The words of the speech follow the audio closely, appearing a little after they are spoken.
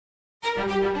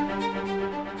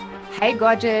Hey,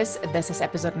 gorgeous. This is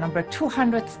episode number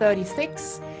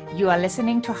 236. You are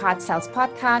listening to Heart Sells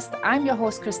Podcast. I'm your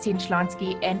host, Christine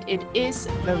Schlonsky, and it is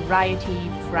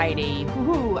Variety Friday.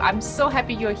 Woohoo! I'm so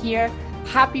happy you're here.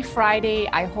 Happy Friday.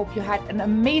 I hope you had an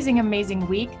amazing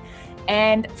week.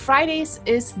 And Fridays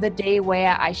is the day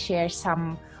where I share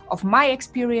some of my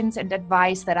experience and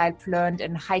advice that I've learned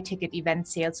in high-ticket event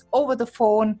sales over the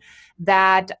phone,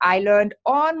 that I learned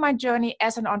on my journey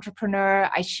as an entrepreneur.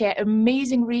 I share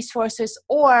amazing resources,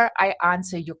 or I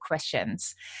answer your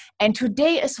questions. And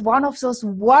today is one of those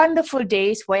wonderful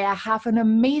days where I have an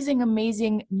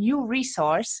amazing new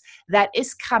resource that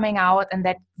is coming out and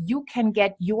that you can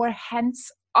get your hands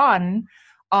on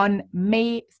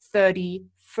May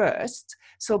 31st.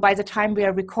 So by the time we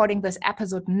are recording this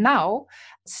episode now,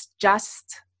 it's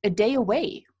just a day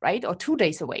away, right? Or 2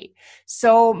 days away.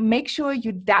 So make sure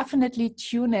you definitely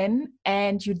tune in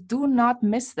and you do not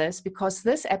miss this, because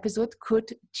this episode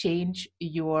could change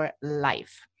your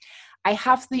life. I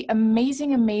have the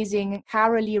amazing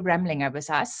Carolee Remlinger with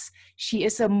us. She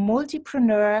is a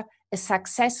multipreneur, a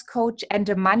success coach, and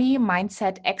a money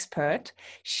mindset expert.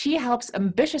 She helps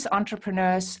ambitious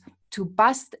entrepreneurs to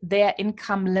bust their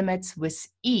income limits with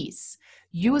ease,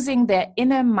 using their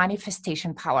inner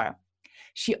manifestation power.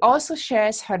 She also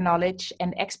shares her knowledge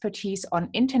and expertise on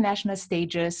international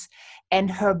stages, and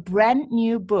her brand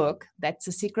new book, that's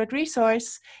a secret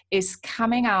resource, is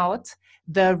coming out,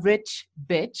 The Rich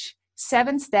Bitch,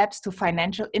 7 Steps to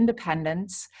Financial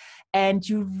Independence. And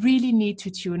you really need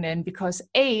to tune in, because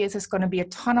A, this is going to be a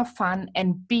ton of fun,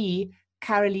 and B,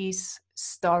 Carolee's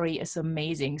story is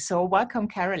amazing. So welcome,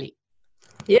 Carolee.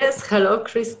 Yes, hello,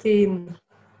 Christine.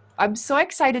 I'm so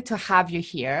excited to have you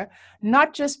here,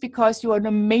 not just because you're an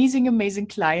amazing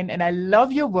client and I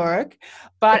love your work,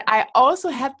 but I also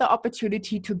had the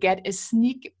opportunity to get a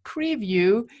sneak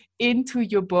preview into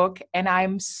your book. And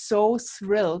I'm so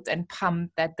thrilled and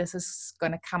pumped that this is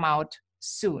going to come out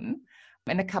soon,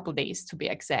 in a couple of days to be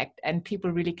exact, and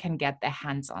people really can get their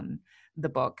hands on the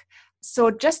book.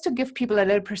 So just to give people a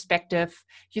little perspective,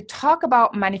 you talk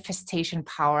about manifestation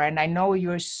power, and I know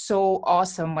you're so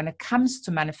awesome when it comes to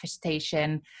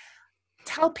manifestation.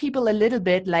 Tell people a little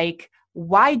bit, like,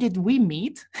 why did we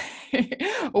meet?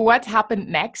 What happened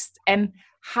next? And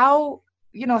how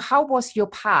was your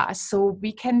past? So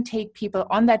we can take people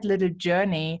on that little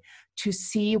journey to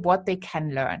see what they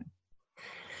can learn.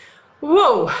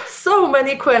 Whoa, so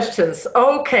many questions.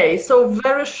 Okay, so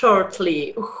very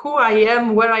shortly, who I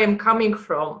am, where I am coming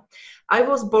from. I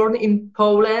was born in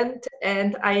Poland,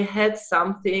 and I had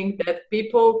something that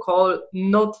people call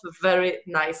not very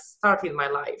nice start in my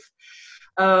life.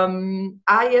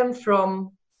 I am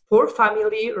from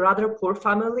rather poor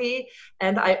family,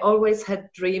 and I always had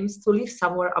dreams to live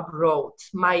somewhere abroad.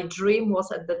 My dream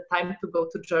was at that time to go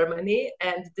to Germany,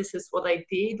 and this is what I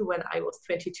did when I was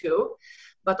 22.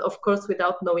 But of course,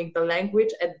 without knowing the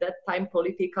language, at that time,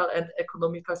 political and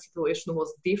economical situation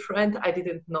was different. I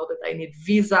didn't know that I need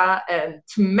visa, and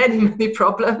many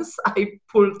problems I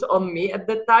pulled on me at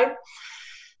that time.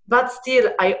 But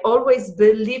still, I always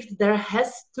believed there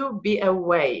has to be a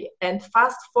way. And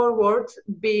fast forward,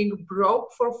 being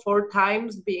broke for 4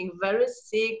 times, being very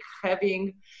sick,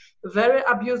 having very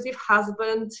abusive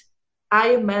husband,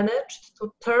 I managed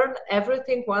to turn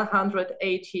everything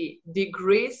 180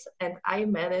 degrees, and I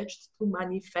managed to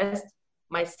manifest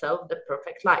myself the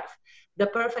perfect life. The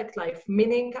perfect life,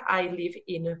 meaning I live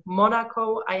in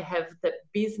Monaco, I have the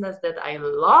business that I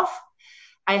love,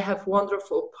 I have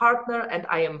wonderful partner, and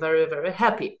I am very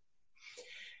happy.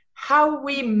 How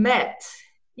we met?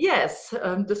 Yes,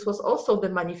 this was also the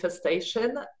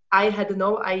manifestation. I had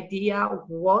no idea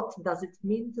what does it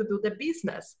mean to do the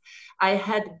business. I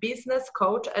had business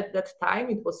coach at that time.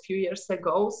 It was a few years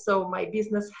ago. So my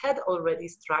business had already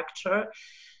structure.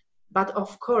 But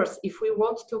of course, if we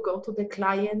want to go to the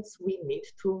clients, we need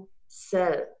to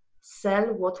sell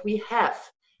what we have.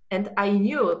 And I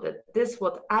knew that this,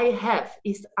 what I have,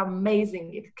 is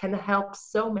amazing. It can help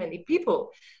so many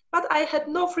people. But I had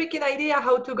no freaking idea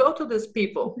how to go to these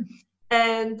people.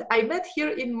 And I met here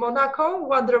in Monaco a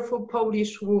wonderful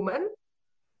Polish woman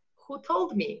who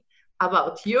told me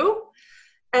about you.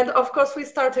 And of course, we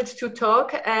started to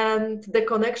talk, and the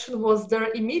connection was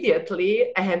there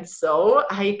immediately. And so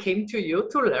I came to you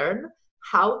to learn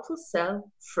how to sell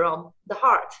from the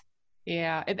heart.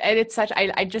 Yeah, it's such,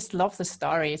 I just love the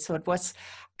story. So it was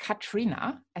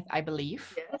Katrina, I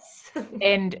believe. Yes.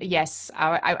 And yes,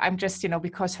 I'm just,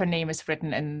 because her name is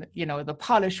written in, the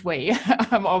Polish way,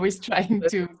 I'm always trying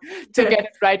to get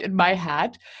it right in my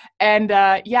head. And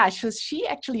she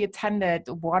actually attended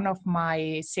one of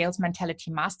my sales mentality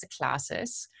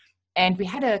masterclasses. And we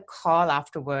had a call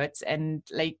afterwards, and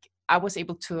like I was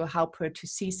able to help her to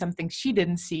see something she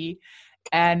didn't see.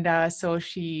 And so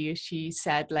she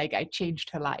said like I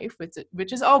changed her life,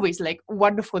 which is always like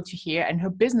wonderful to hear. And her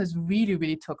business really,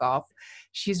 really took off.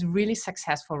 She's really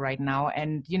successful right now.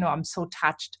 And, you know, I'm so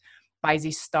touched by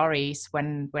these stories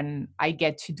when I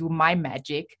get to do my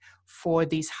magic for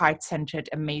these heart-centered,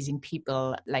 amazing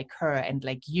people like her and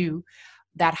like you,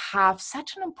 that have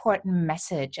such an important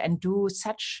message and do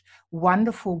such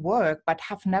wonderful work, but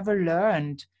have never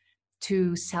learned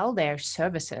to sell their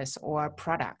services or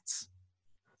products.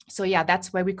 So yeah,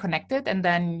 that's where we connected. And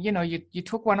then, you know, you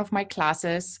took one of my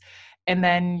classes, and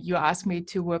then you asked me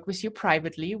to work with you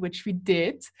privately, which we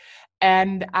did.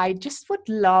 And I just would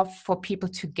love for people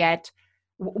to get,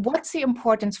 what's the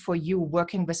importance for you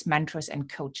working with mentors and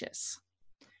coaches?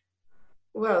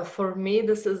 Well, for me,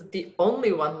 this is the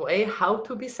only one way how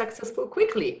to be successful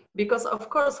quickly. Because, of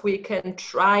course, we can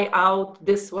try out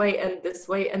this way and this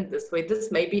way and this way. This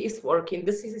maybe is working,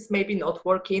 this is maybe not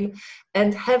working.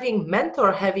 And having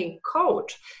mentor, having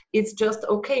coach, it's just,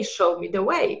 okay, show me the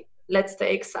way. Let's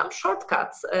take some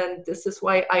shortcuts. And this is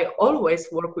why I always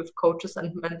work with coaches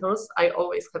and mentors. I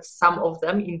always have some of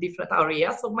them in different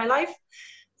areas of my life.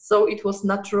 So it was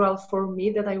natural for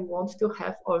me that I want to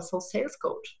have also sales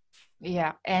coach.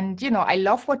 Yeah. And, you know, I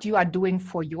love what you are doing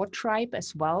for your tribe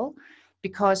as well,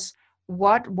 because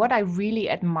what I really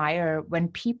admire when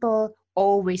people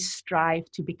always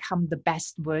strive to become the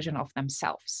best version of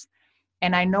themselves.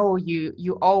 And I know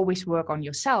you always work on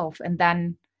yourself, and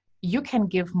then you can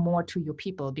give more to your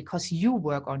people because you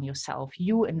work on yourself,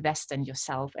 you invest in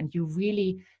yourself, and you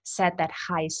really set that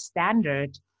high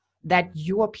standard that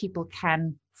your people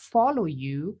can follow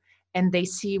you, and they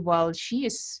see, well, she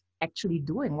is actually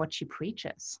doing what she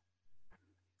preaches.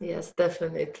 Yes,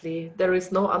 definitely. There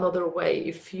is no another way.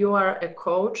 If you are a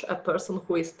coach, a person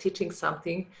who is teaching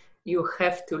something, you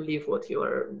have to live what you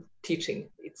are teaching.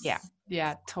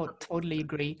 Yeah, totally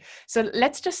agree. So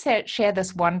let's just share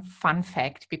this one fun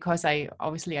fact, because I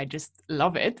just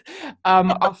love it,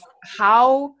 of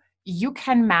how you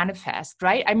can manifest,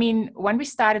 right? I mean, when we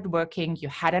started working, you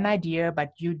had an idea, but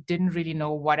you didn't really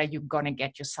know what are you going to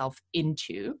get yourself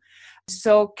into.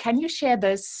 So can you share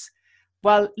this,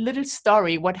 well, little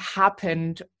story, what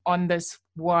happened on this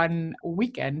one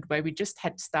weekend where we just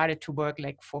had started to work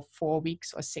like for 4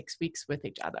 weeks or 6 weeks with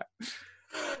each other?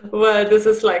 Well, this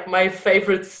is like my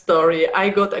favorite story. I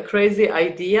got a crazy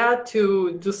idea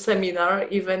to do seminar,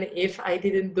 even if I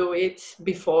didn't do it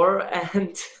before.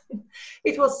 And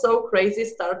it was so crazy,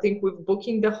 starting with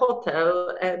booking the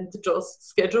hotel and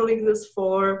just scheduling this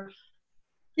for,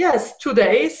 yes, 2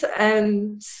 days,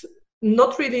 and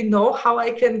not really know how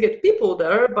I can get people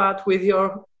there. But with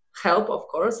your help, of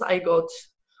course, I got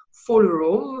full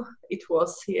room. It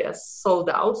was, yes, sold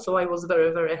out. So I was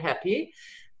very, very happy.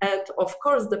 And of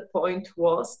course, the point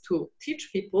was to teach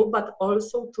people, but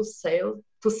also to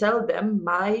sell them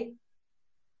my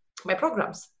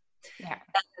programs. Yeah.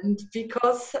 And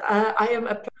because I am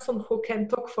a person who can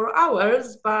talk for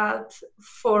hours, but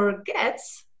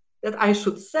forgets that I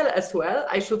should sell as well.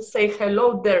 I should say,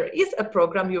 hello, there is a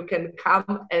program, you can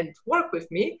come and work with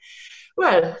me.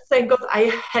 Well, thank God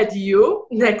I had you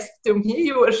next to me.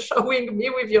 You were showing me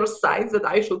with your signs that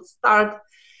I should start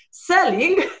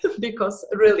selling because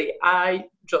really I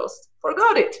just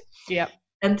forgot it. Yeah.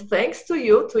 And thanks to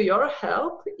you, to your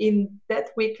help, in that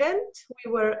weekend,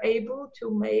 we were able to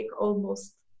make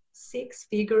almost 6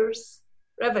 figures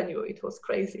revenue. It was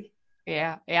crazy.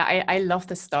 Yeah, I love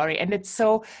the story. And it's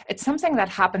something that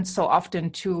happens so often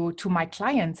to my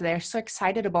clients. They're so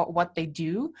excited about what they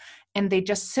do, and they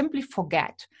just simply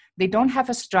forget. They don't have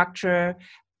a structure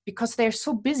because they're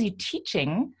so busy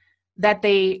teaching that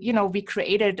we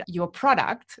created your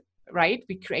product, right?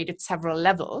 We created several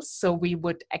levels. So we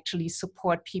would actually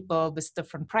support people with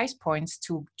different price points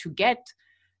to get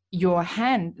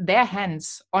their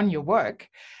hands on your work.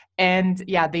 And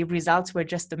yeah, the results were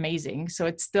just amazing. So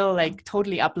it still like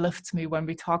totally uplifts me when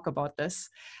we talk about this,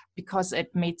 because it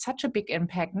made such a big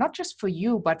impact, not just for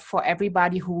you, but for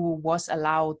everybody who was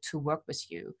allowed to work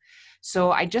with you.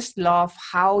 So I just love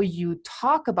how you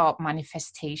talk about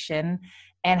manifestation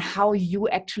and how you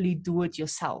actually do it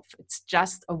yourself. It's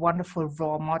just a wonderful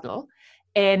raw model.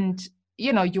 And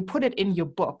you put it in your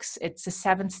books. It's the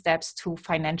 7 steps to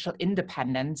financial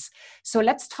independence. So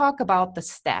let's talk about the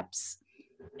steps.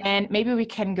 And maybe we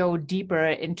can go deeper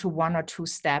into 1 or 2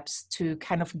 steps to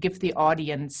kind of give the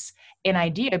audience an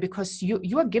idea, because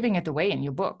you are giving it away in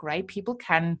your book, right? People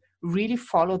can really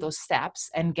follow those steps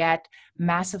and get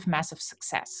massive, massive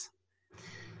success.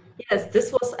 Yes,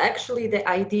 this was actually the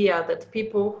idea, that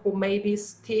people who maybe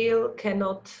still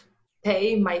cannot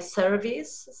pay my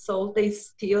service, so they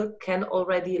still can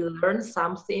already learn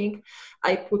something.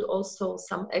 I put also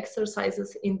some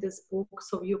exercises in this book,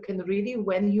 so you can really,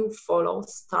 when you follow,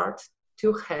 start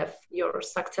to have your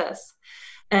success.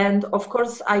 And of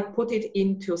course, I put it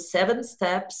into 7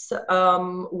 steps.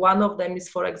 One of them is,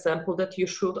 for example, that you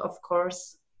should, of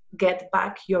course, get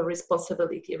back your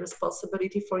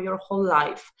responsibility for your whole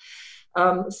life.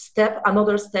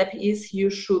 Another step is you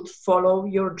should follow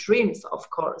your dreams, of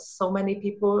course. So many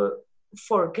people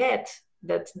forget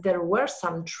that there were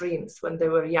some dreams when they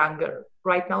were younger.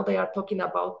 Right now they are talking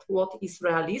about what is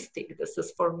realistic. This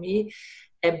is for me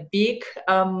a big,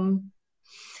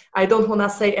 I don't want to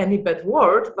say any bad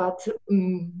word, but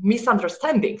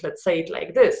misunderstanding, let's say it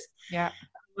like this. Yeah.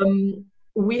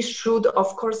 We should,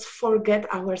 of course, forget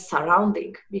our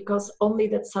surrounding, because only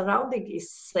that surrounding is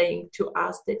saying to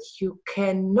us that you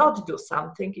cannot do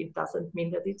something. It doesn't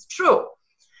mean that it's true.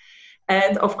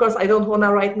 And of course, I don't want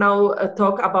to right now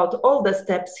talk about all the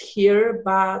steps here,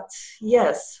 but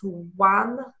yes,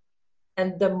 one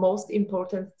and the most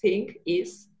important thing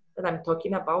is that I'm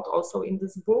talking about also in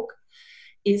this book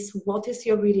is what is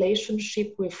your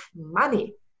relationship with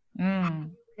money?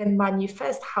 And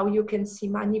manifest, how you can see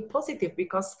money positive,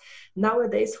 because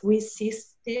nowadays we see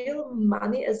still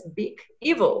money as big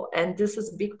evil, and this is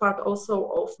big part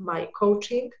also of my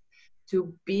coaching,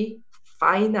 to be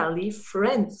finally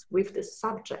friends with the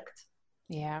subject.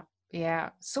 Yeah,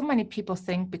 so many people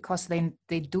think because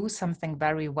they do something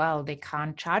very well, they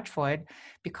can't charge for it,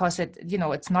 because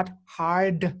it's not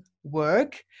hard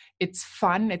work, it's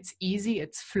fun, it's easy,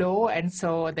 it's flow, and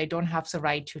so they don't have the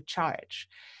right to charge.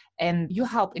 And you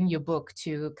help in your book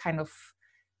to kind of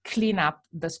clean up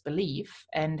this belief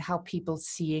and help people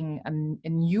seeing a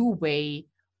new way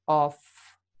of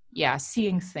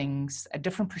seeing things, a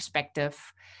different perspective,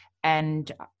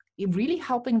 and really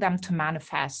helping them to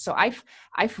manifest. So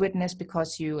I've witnessed,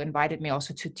 because you invited me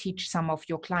also to teach some of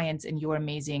your clients in your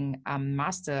amazing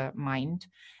mastermind,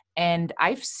 and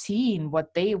I've seen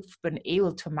what they've been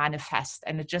able to manifest,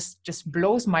 and it just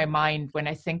blows my mind when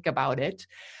I think about it.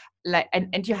 Like,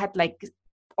 and you had like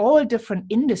all different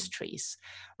industries,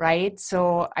 right?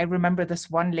 So I remember this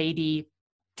one lady,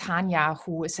 Tanya,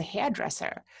 who is a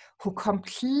hairdresser, who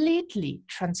completely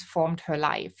transformed her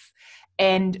life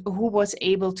and who was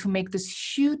able to make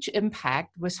this huge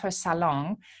impact with her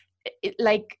salon,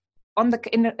 like in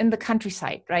the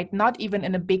countryside, right? Not even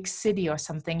in a big city or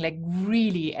something, like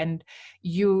really. And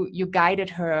you guided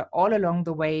her all along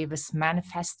the way with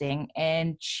manifesting,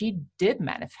 and she did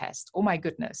manifest. Oh my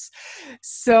goodness.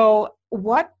 So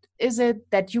what is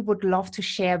it that you would love to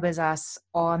share with us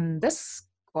on this,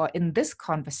 or in this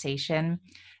conversation,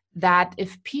 that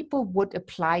if people would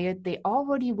apply it, they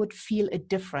already would feel a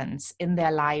difference in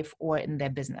their life or in their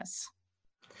business?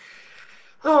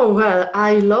 Oh, well,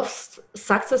 I love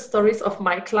success stories of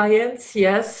my clients.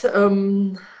 Yes.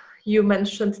 You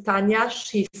mentioned Tanya.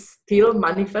 She still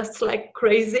manifests like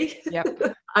crazy.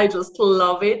 Yep. I just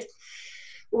love it.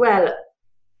 Well,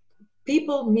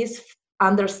 people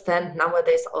misunderstand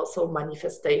nowadays also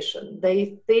manifestation.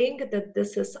 They think that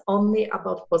this is only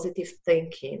about positive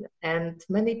thinking. And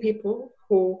many people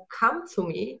who come to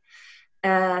me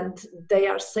and they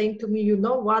are saying to me, you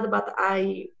know what, but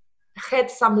I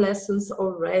had some lessons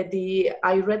already,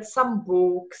 I read some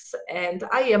books, and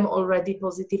I am already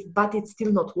positive, but it's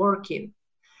still not working.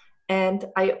 And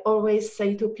I always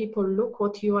say to people, look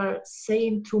what you are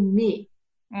saying to me.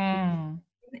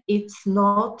 It's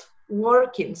not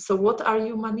working. So what are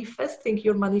you manifesting?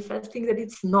 You're manifesting that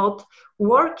it's not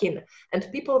working.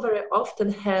 And people very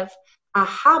often have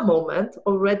aha moment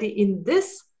already in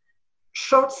this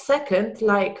short second,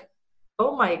 like,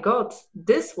 oh my God,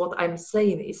 this what I'm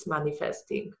saying is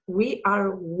manifesting. We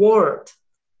are word.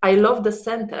 I love the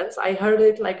sentence. I heard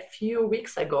it like a few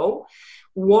weeks ago.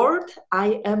 Word,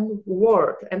 I am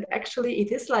word. And actually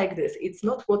it is like this. It's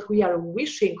not what we are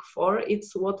wishing for,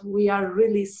 it's what we are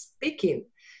really speaking.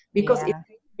 Because it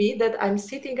could be that I'm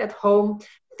sitting at home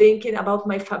thinking about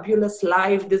my fabulous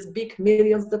life, these big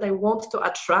millions that I want to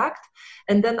attract.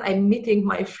 And then I'm meeting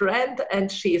my friend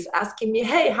and she is asking me,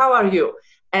 hey, how are you?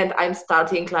 And I'm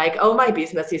starting like, oh, my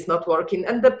business is not working,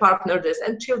 and the partner this,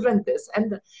 and children this.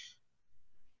 And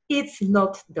it's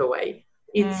not the way.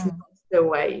 It's not the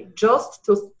way. Just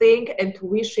to think and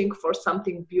wishing for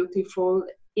something beautiful,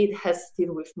 it has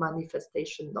still with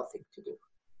manifestation nothing to do.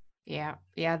 Yeah,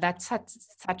 that's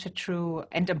such a true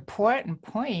and important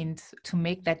point, to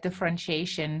make that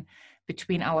differentiation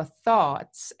between our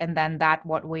thoughts and then that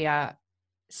what we are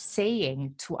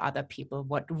saying to other people,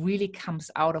 what really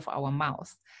comes out of our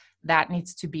mouth. That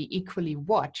needs to be equally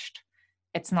watched.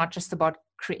 It's not just about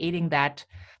creating that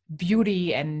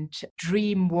beauty and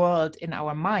dream world in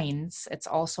our minds. It's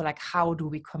also like, how do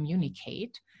we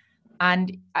communicate?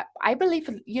 And I believe,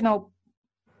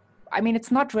 I mean,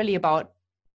 it's not really about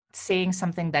saying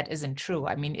something that isn't true.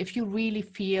 I mean, if you really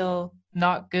feel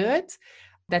not good,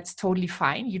 that's totally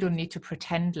fine. You don't need to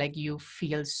pretend like you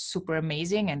feel super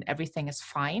amazing and everything is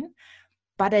fine,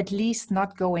 but at least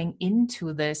not going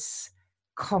into this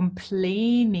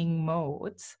complaining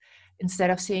mode instead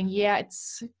of saying, yeah,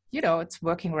 it's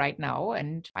working right now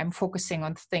and I'm focusing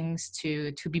on things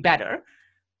to be better.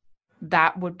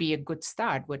 That would be a good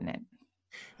start, wouldn't it?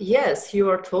 Yes, you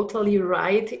are totally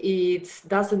right. It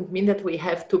doesn't mean that we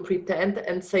have to pretend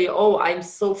and say, oh, I'm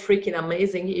so freaking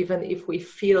amazing, even if we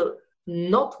feel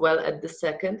not well at the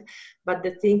second. But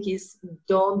the thing is,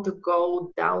 don't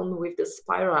go down with the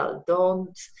spiral.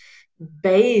 Don't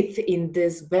bathe in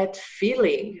this bad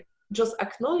feeling. Just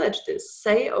acknowledge this.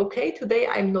 Say, okay, today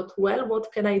I'm not well.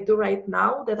 What can I do right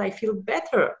now that I feel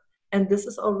better? And this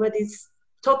is already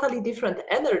totally different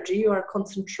energy. You are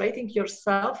concentrating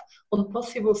yourself on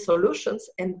possible solutions,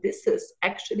 and this is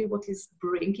actually what is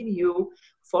bringing you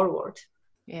forward.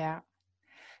 Yeah.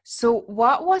 So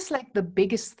what was like the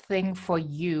biggest thing for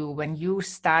you when you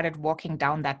started walking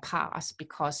down that path?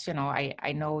 Because,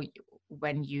 I know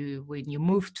when you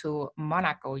moved to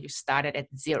Monaco, you started at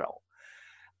zero.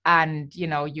 And,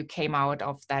 you came out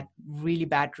of that really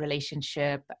bad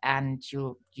relationship and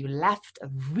you left a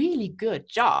really good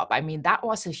job. I mean, that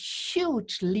was a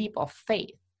huge leap of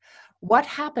faith. What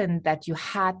happened that you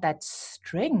had that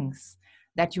strength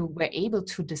that you were able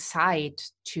to decide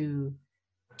to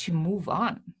move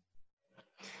on?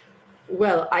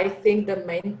 Well, I think the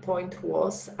main point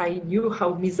was I knew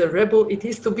how miserable it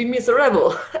is to be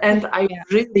miserable, and I Yeah.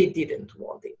 really didn't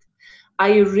want it.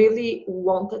 I really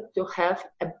wanted to have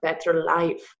a better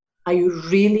life. I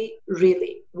really,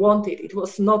 really wanted. It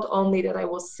was not only that I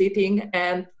was sitting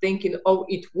and thinking, oh,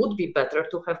 it would be better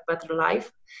to have better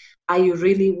life. I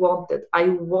really wanted. I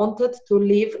wanted to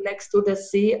live next to the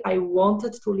sea. I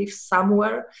wanted to live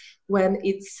somewhere when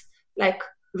it's like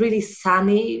really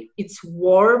sunny, it's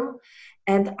warm,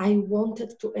 and I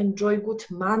wanted to enjoy good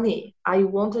money. I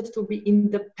wanted to be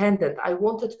independent. I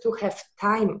wanted to have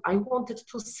time. I wanted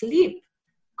to sleep.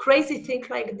 Crazy thing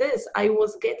like this. I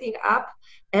was getting up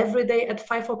every day at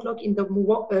 5 o'clock in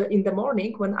the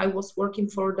morning when I was working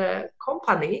for the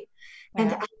company,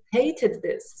 and Yeah. I hated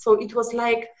this. So it was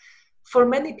like, for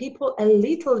many people, a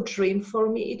little dream. For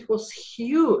me, it was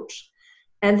huge.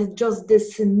 And just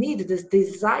this need, this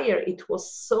desire, it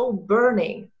was so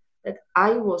burning that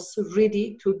I was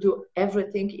ready to do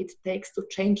everything it takes to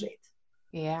change it.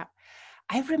 Yeah.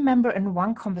 I remember in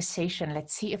one conversation,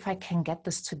 let's see if I can get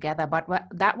this together, but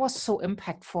that was so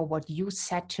impactful what you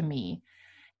said to me.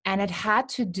 And it had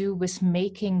to do with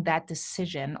making that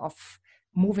decision of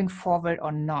moving forward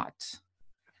or not.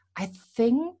 I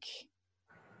think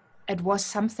it was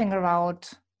something around,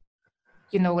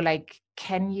 like,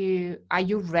 are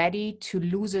you ready to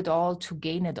lose it all to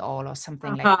gain it all or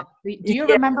something like Uh-huh. that? Do you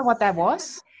remember what that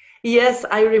was? Yes,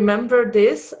 I remember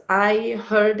this. I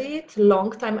heard it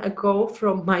long time ago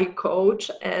from my coach,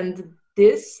 and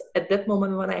this, at that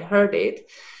moment when I heard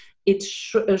it, it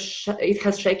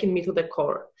has shaken me to the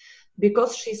core,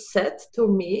 because she said to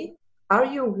me, "Are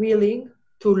you willing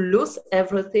to lose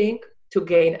everything to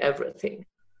gain everything?"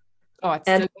 Oh, it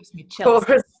And still gives me of chills.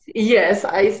 course, yes,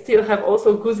 I still have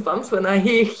also goosebumps when I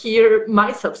hear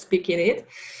myself speaking it.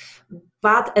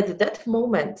 But at that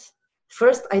moment,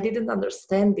 first, I didn't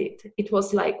understand it. It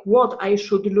was like, what? I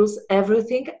should lose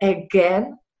everything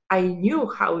again? I knew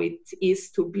how it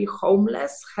is to be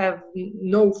homeless, have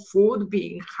no food,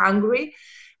 being hungry.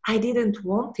 I didn't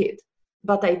want it,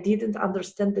 but I didn't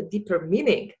understand the deeper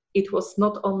meaning. It was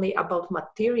not only about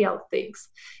material things,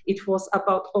 it was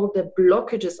about all the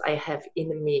blockages I have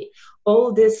in me,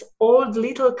 all this old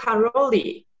little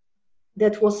Karoli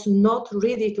that was not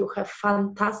ready to have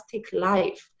fantastic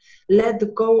life,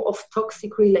 let go of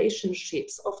toxic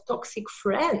relationships, of toxic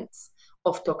friends,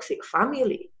 of toxic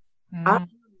family. Are Mm.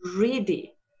 you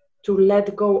ready to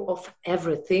let go of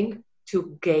everything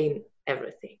to gain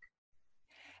everything?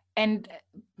 And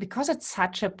because it's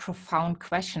such a profound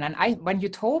question, and when you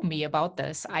told me about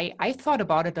this, I thought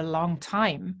about it a long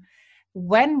time.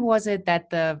 When was it that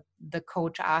the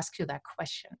coach asked you that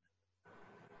question?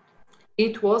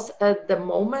 It was at the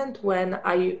moment when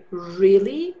I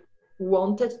really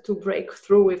wanted to break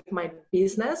through with my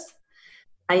business.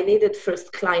 I needed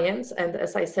first clients, and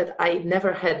as I said, I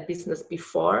never had business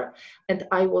before, and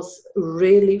I was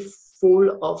really full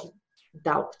of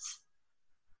doubts.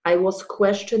 I was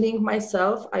questioning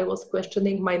myself, I was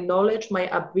questioning my knowledge, my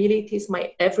abilities,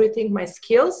 my everything, my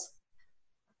skills.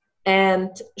 And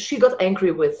she got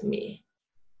angry with me.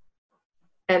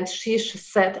 And she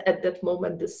said at that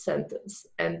moment this sentence,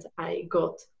 and I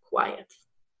got quiet.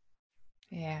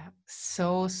 Yeah,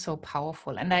 so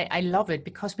powerful. And I love it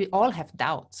because we all have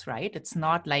doubts, right? It's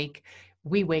not like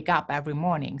we wake up every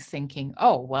morning thinking,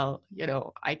 oh, well,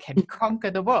 I can conquer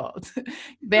the world.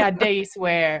 There are days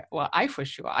where, well, I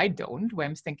don't, where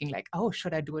I'm thinking like, oh,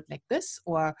 should I do it like this?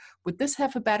 Or would this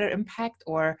have a better impact?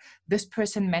 Or this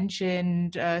person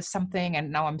mentioned something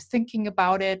and now I'm thinking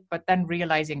about it, but then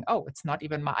realizing, oh, it's not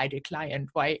even my ideal client.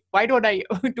 Why do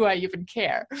I even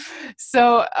care?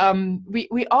 So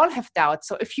we all have doubts.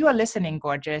 So if you are listening,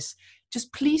 gorgeous,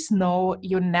 just please know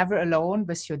you're never alone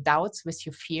with your doubts, with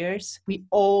your fears. We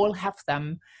all have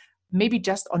them, maybe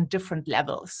just on different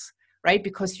levels, right?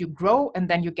 Because you grow and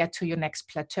then you get to your next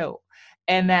plateau.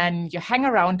 And then you hang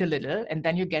around a little and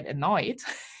then you get annoyed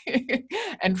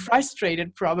and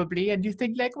frustrated probably. And you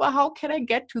think like, well, how can I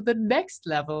get to the next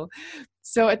level?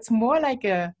 So it's more like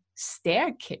a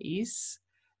staircase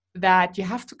that you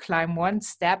have to climb one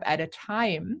step at a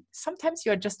time. Sometimes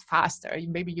you're just faster.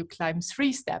 Maybe you climb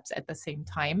 3 steps at the same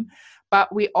time,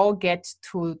 but we all get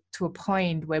to a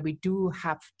point where we do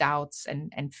have doubts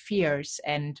and fears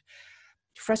and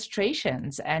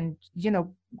frustrations, and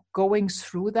going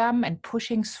through them and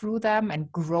pushing through them and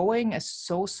growing is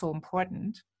so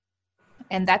important.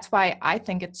 And that's why I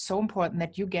think it's so important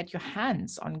that you get your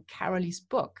hands on Carolee's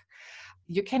book.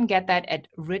 You can get that at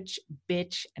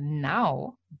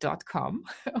richbitchnow.com.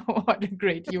 What a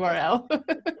great URL.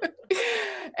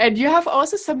 And you have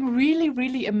also some really,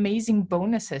 really amazing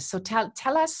bonuses. So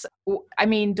tell us, do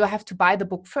I have to buy the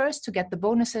book first to get the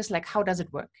bonuses? Like, how does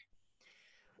it work?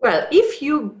 Well, if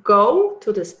you go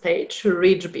to this page,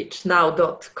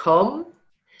 richbitchnow.com,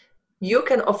 you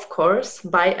can, of course,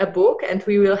 buy a book, and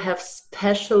we will have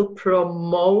special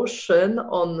promotion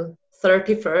on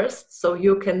 31st. So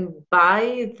you can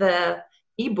buy the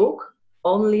ebook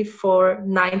only for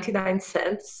 99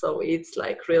 cents. So it's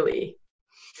like really,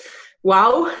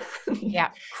 wow.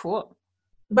 Yeah, cool.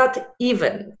 But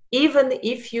even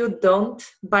if you don't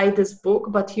buy this book,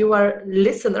 but you are a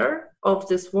listener of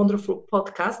this wonderful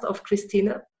podcast of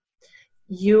Christina,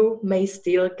 you may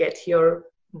still get your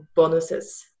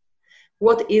bonuses.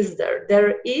 What is there?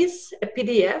 There is a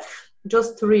PDF,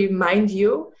 just to remind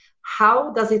you,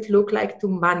 how does it look like to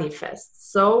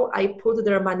manifest? So I put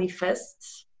their manifestation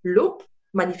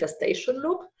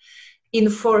loop in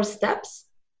 4 steps.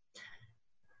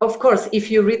 Of course, if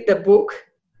you read the book,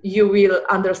 you will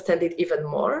understand it even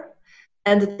more.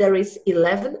 And there is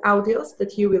 11 audios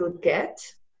that you will get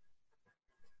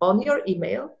on your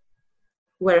email,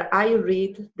 where I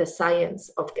read the science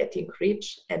of getting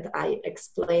rich and I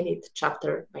explain it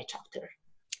chapter by chapter.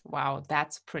 Wow,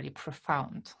 that's pretty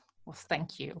profound. Well,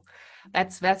 thank you.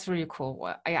 That's really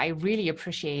cool. I really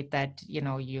appreciate that,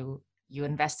 you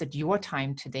invested your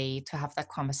time today to have that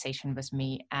conversation with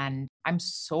me. And I'm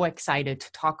so excited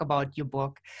to talk about your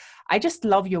book. I just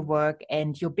love your work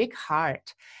and your big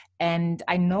heart. And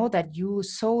I know that you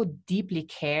so deeply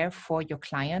care for your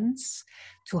clients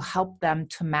to help them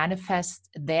to manifest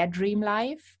their dream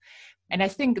life. And I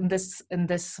think in this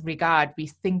regard, we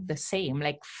think the same,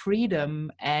 like freedom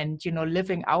and,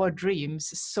 living our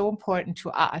dreams is so important to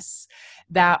us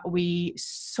that we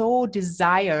so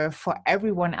desire for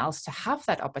everyone else to have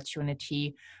that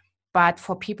opportunity. But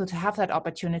for people to have that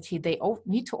opportunity, they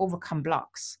need to overcome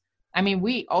blocks. I mean,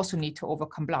 we also need to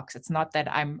overcome blocks. It's not that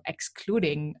I'm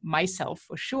excluding myself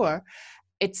for sure.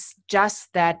 It's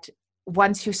just that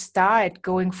once you start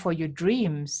going for your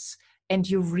dreams and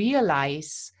you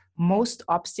realize most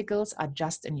obstacles are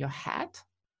just in your head,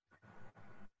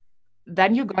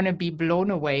 then you're going to be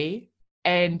blown away,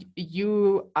 and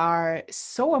you are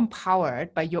so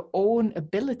empowered by your own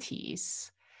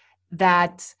abilities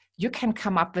that you can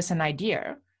come up with an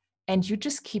idea and you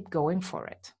just keep going for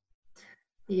it.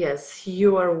 Yes,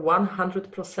 you are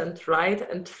 100% right.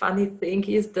 And funny thing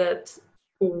is that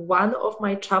one of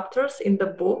my chapters in the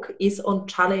book is on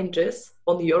challenges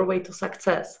on your way to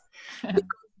success.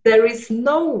 There is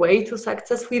no way to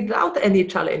success without any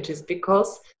challenges,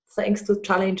 because thanks to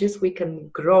challenges we can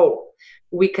grow,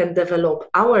 we can develop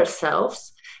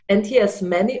ourselves. And yes,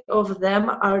 many of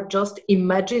them are just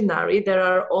imaginary. There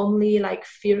are only like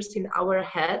fears in our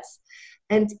heads.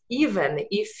 And even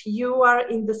if you are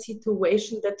in the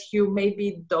situation that you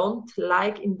maybe don't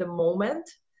like in the moment,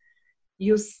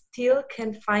 you still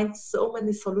can find so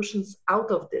many solutions out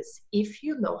of this if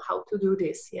you know how to do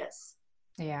this. Yes.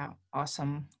 Yeah,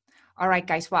 awesome. All right,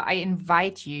 guys. Well, I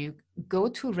invite you, go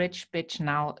to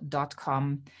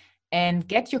richbitchnow.com and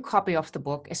get your copy of the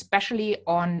book, especially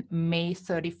on May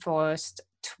 31st,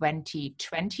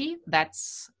 2020.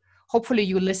 That's hopefully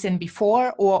you listen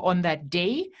before or on that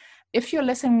day. If you're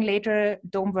listening later,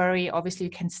 don't worry. Obviously,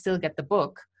 you can still get the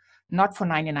book. Not for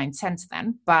 99 cents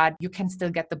then, but you can still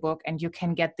get the book and you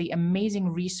can get the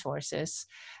amazing resources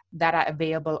that are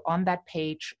available on that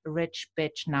page,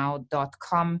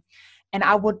 richbitchnow.com. And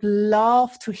I would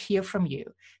love to hear from you.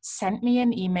 Send me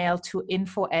an email to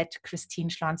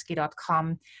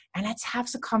info@christineschlonski.com and let's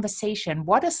have the conversation.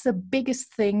 What is the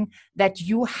biggest thing that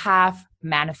you have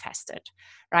manifested,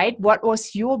 right? What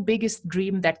was your biggest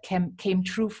dream that came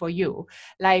true for you?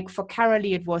 Like for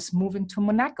Carolee, it was moving to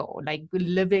Monaco, like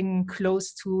living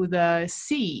close to the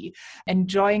sea,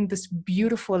 enjoying this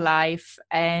beautiful life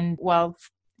and, well,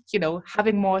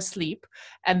 having more sleep.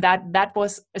 And that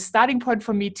was a starting point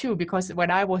for me too, because when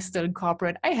I was still in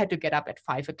corporate, I had to get up at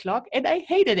 5:00 and I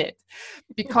hated it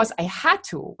because I had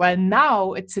to. Well,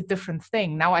 now it's a different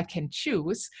thing. Now I can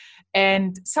choose.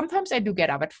 And sometimes I do get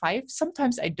up at 5,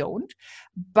 sometimes I don't.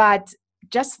 But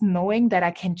just knowing that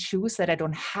I can choose, that I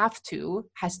don't have to,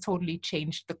 has totally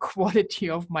changed the quality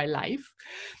of my life.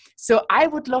 So I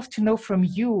would love to know from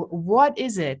you, what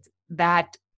is it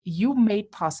that you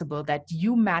made possible, that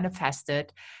you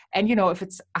manifested? And if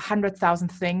it's 100,000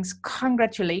 things,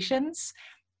 congratulations.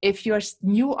 If you're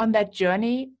new on that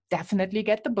journey, definitely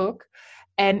get the book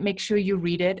and make sure you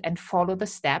read it and follow the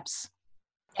steps.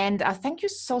 And thank you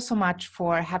so much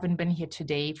for having been here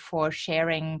today, for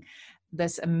sharing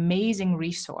this amazing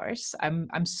resource.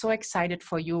 I'm so excited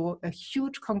for you. A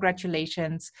huge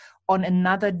congratulations on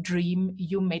another dream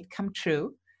you made come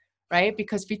true. Right?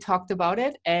 Because we talked about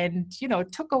it and,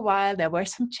 it took a while. There were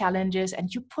some challenges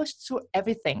and you pushed through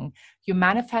everything. You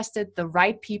manifested the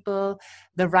right people,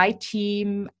 the right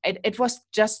team. It was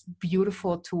just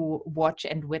beautiful to watch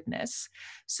and witness.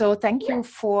 So thank you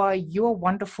for your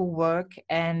wonderful work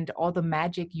and all the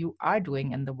magic you are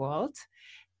doing in the world.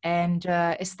 And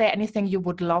is there anything you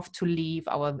would love to leave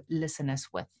our listeners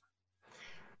with?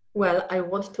 Well, I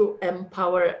want to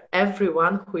empower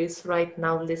everyone who is right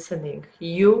now listening.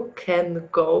 You can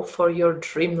go for your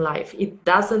dream life. It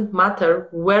doesn't matter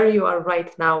where you are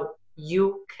right now.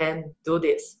 You can do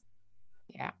this.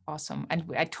 Yeah, awesome. And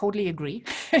I totally agree.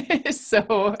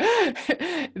 So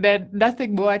there's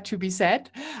nothing more to be said.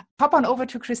 Pop on over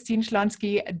to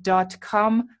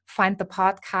christineschlonski.com, find the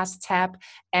podcast tab,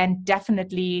 and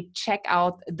definitely check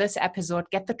out this episode.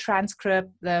 Get the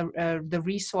transcript, the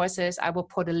resources. I will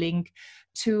put a link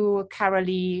to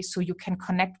Carolee so you can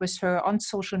connect with her on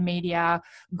social media.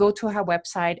 Go to her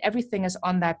website. Everything is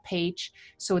on that page.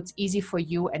 So it's easy for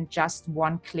you and just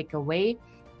one click away.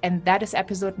 And that is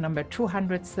episode number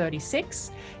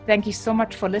 236. Thank you so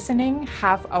much for listening.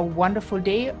 Have a wonderful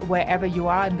day wherever you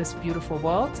are in this beautiful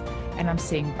world. And I'm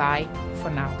saying bye for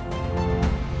now.